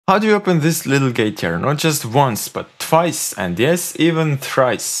How do you open this little gate here? Not just once, but twice, and yes, even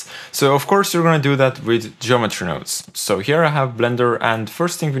thrice. So of course you're gonna do that with geometry nodes. So here I have Blender, and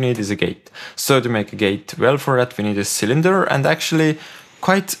first thing we need is a gate. So to make a gate, well, for that we need a cylinder, and actually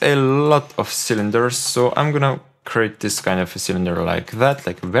quite a lot of cylinders. So I'm gonna create this kind of a cylinder like that,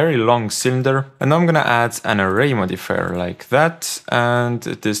 like a very long cylinder. And I'm gonna add an array modifier like that, and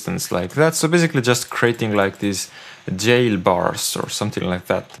a distance like that. So basically just creating like these jail bars or something like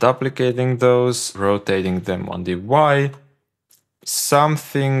that. Duplicating those, rotating them on the Y,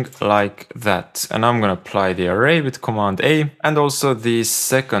 something like that. And I'm gonna apply the array with Command A, and also the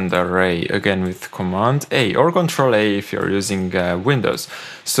second array again with Command A or Control A if you're using Windows.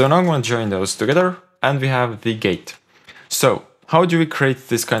 So now I'm gonna join those together, and we have the gate. So how do we create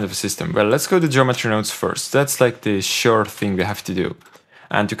this kind of a system? Well, let's go to geometry nodes first. That's like the sure thing we have to do.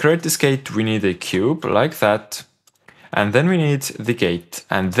 And to create this gate, we need a cube like that. And then we need the gate,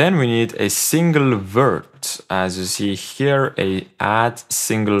 and then we need a single vert, as you see here, a add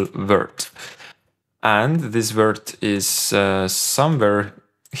single vert. And this vert is somewhere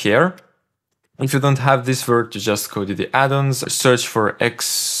here. If you don't have this vert, you just go to the add-ons, search for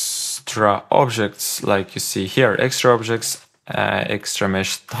extra objects, like you see here, extra objects, extra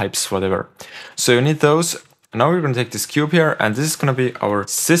mesh types, whatever. So you need those. Now we're going to take this cube here, and this is going to be our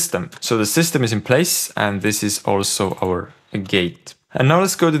system. So the system is in place, and this is also our gate. And now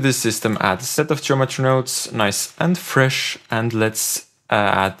let's go to this system, add a set of geometry nodes, nice and fresh, and let's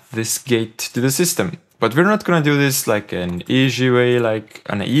add this gate to the system. But we're not going to do this like an easy way,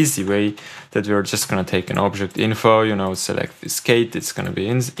 that we're just going to take an object info, you know, select this gate, it's going to be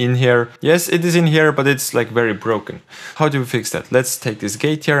in here. Yes, it is in here, but it's like very broken. How do we fix that? Let's take this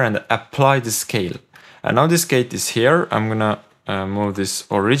gate here and apply the scale. And now this gate is here. I'm gonna move this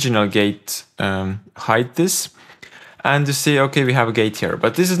original gate, hide this, and you see, okay, we have a gate here,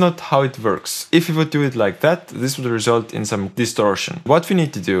 but this is not how it works. If we would do it like that, this would result in some distortion. What we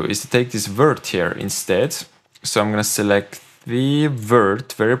need to do is to take this vert here instead. So I'm gonna select the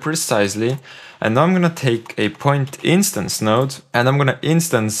vert very precisely, and now I'm gonna take a point instance node, and I'm gonna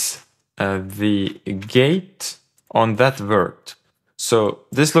instance the gate on that vert. So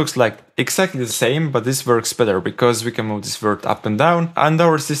this looks like exactly the same, but this works better because we can move this vert up and down, and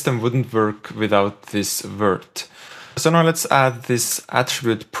our system wouldn't work without this vert. So now let's add this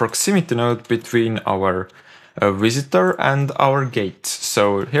attribute proximity node between our visitor and our gate.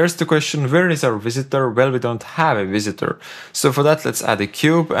 So here's the question, where is our visitor? Well, we don't have a visitor. So for that, let's add a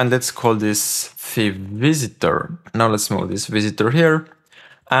cube, and let's call this the visitor. Now let's move this visitor here,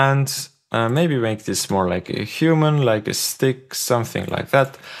 and maybe make this more like a human, like a stick, something like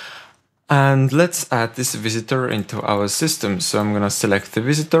that. And let's add this visitor into our system. So I'm gonna select the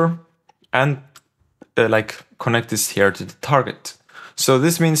visitor and like connect this here to the target. So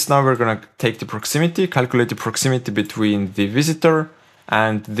this means now we're gonna take the proximity, calculate the proximity between the visitor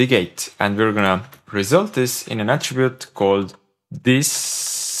and the gate. And we're gonna result this in an attribute called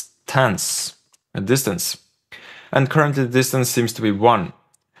distance. And currently the distance seems to be 1.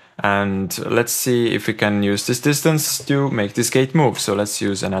 And let's see if we can use this distance to make this gate move. So let's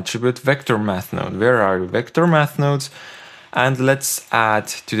use an attribute vector math node. Where are vector math nodes? And let's add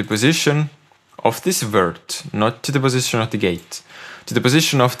to the position of this vert, not to the position of the gate. To the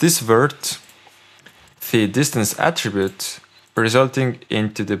position of this vert, the distance attribute resulting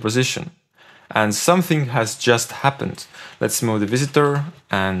into the position. And something has just happened. Let's move the visitor,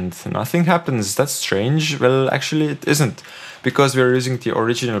 and nothing happens. That's strange. Well, actually it isn't, because we're using the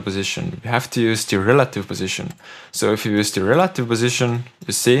original position. We have to use the relative position. So if you use the relative position,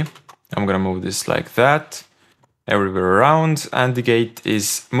 you see, I'm gonna move this like that, everywhere around, and the gate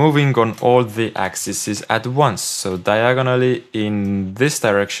is moving on all the axes at once. So diagonally in this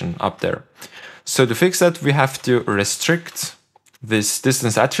direction up there. So to fix that, we have to restrict this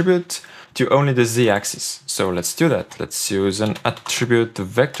distance attribute to only the z-axis. So let's do that. Let's use an attribute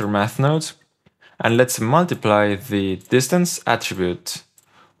vector math node, and let's multiply the distance attribute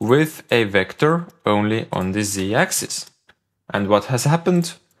with a vector only on the z-axis. And what has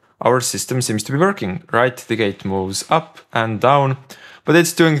happened? Our system seems to be working, right? The gate moves up and down, but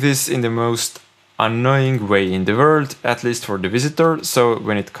it's doing this in the most annoying way in the world, at least for the visitor. So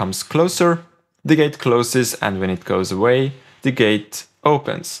when it comes closer, the gate closes, and when it goes away, the gate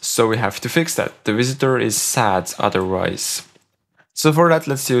opens. So we have to fix that. The visitor is sad otherwise. So for that,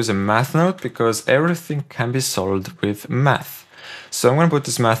 let's use a math node, because everything can be solved with math. So I'm going to put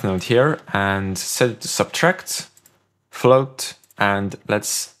this math node here and set it to subtract, float, and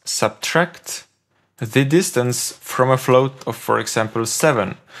let's subtract the distance from a float of, for example,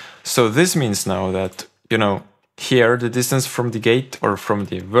 7. So this means now that, here the distance from the gate, or from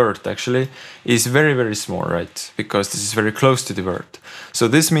the vert actually, is very, very small, right? Because this is very close to the vert. So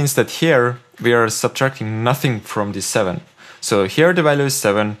this means that here we are subtracting nothing from the 7. So here the value is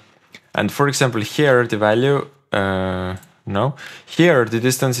 7, and for example here the value, here the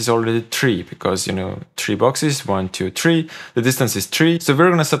distance is already 3, because 3 boxes, 1, 2, 3, the distance is 3. So we're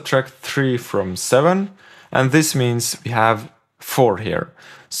gonna subtract 3 from 7, and this means we have 4 here.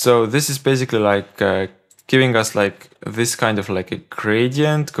 So this is basically like giving us like this kind of like a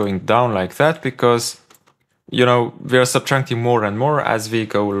gradient going down like that, because we are subtracting more and more as we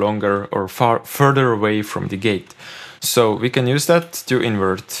go longer or further away from the gate. So we can use that to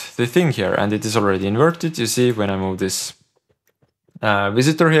invert the thing here, and it is already inverted. You see, when I move this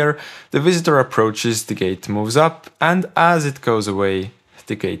visitor here, the visitor approaches, the gate moves up, and as it goes away,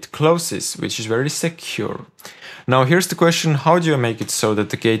 the gate closes, which is very secure. Now here's the question, how do you make it so that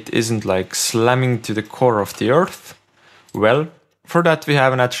the gate isn't like slamming to the core of the earth? Well, for that we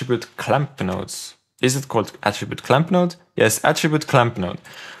have an attribute clamp nodes. Is it called attribute clamp node? Yes, attribute clamp node.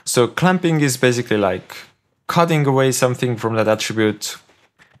 So clamping is basically like cutting away something from that attribute,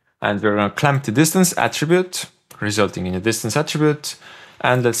 and we're going to clamp the distance attribute, resulting in a distance attribute.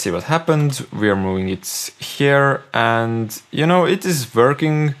 And let's see what happened. We are moving it here, and it is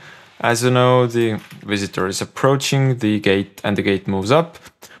working. As you know, the visitor is approaching the gate and the gate moves up,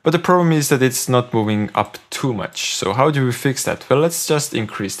 but the problem is that it's not moving up too much. So how do we fix that? Well, let's just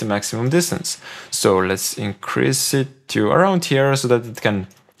increase the maximum distance. So let's increase it to around here so that it can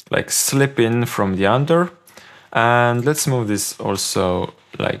like slip in from the under. And let's move this also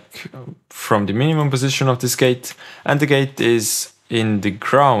like from the minimum position of this gate, and the gate is in the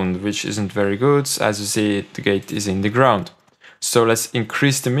ground, which isn't very good. As you see, the gate is in the ground. So let's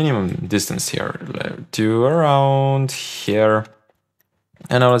increase the minimum distance here to around here.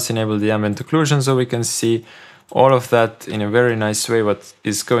 And now let's enable the ambient occlusion so we can see all of that in a very nice way what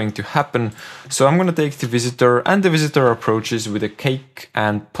is going to happen. So I'm going to take the visitor, and the visitor approaches with a cake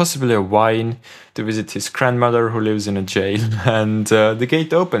and possibly a wine to visit his grandmother who lives in a jail. And the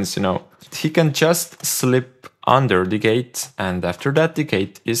gate opens, He can just slip under the gate, and after that the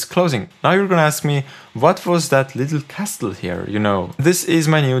gate is closing. Now you're gonna ask me, what was that little castle here, This is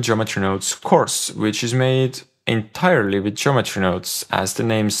my new Geometry Nodes course, which is made entirely with Geometry Nodes, as the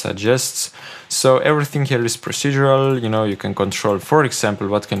name suggests. So everything here is procedural, you can control, for example,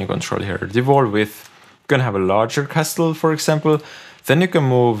 what can you control here? The wall width. You can have a larger castle, for example. Then you can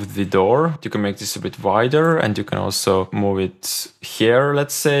move the door, you can make this a bit wider, and you can also move it here,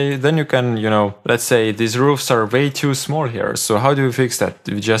 let's say. Then you can, let's say these roofs are way too small here. So how do we fix that?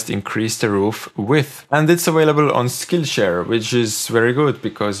 We just increase the roof width. And it's available on Skillshare, which is very good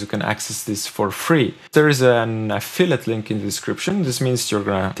because you can access this for free. There is an affiliate link in the description. This means you're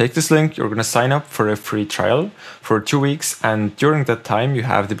gonna take this link, you're gonna sign up for a free trial for 2 weeks, and during that time you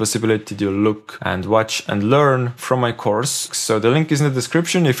have the possibility to look and watch and learn from my course. So the link is in the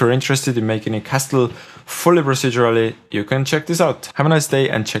description. If you're interested in making a castle fully procedurally, you can check this out. Have a nice day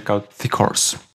and check out the course.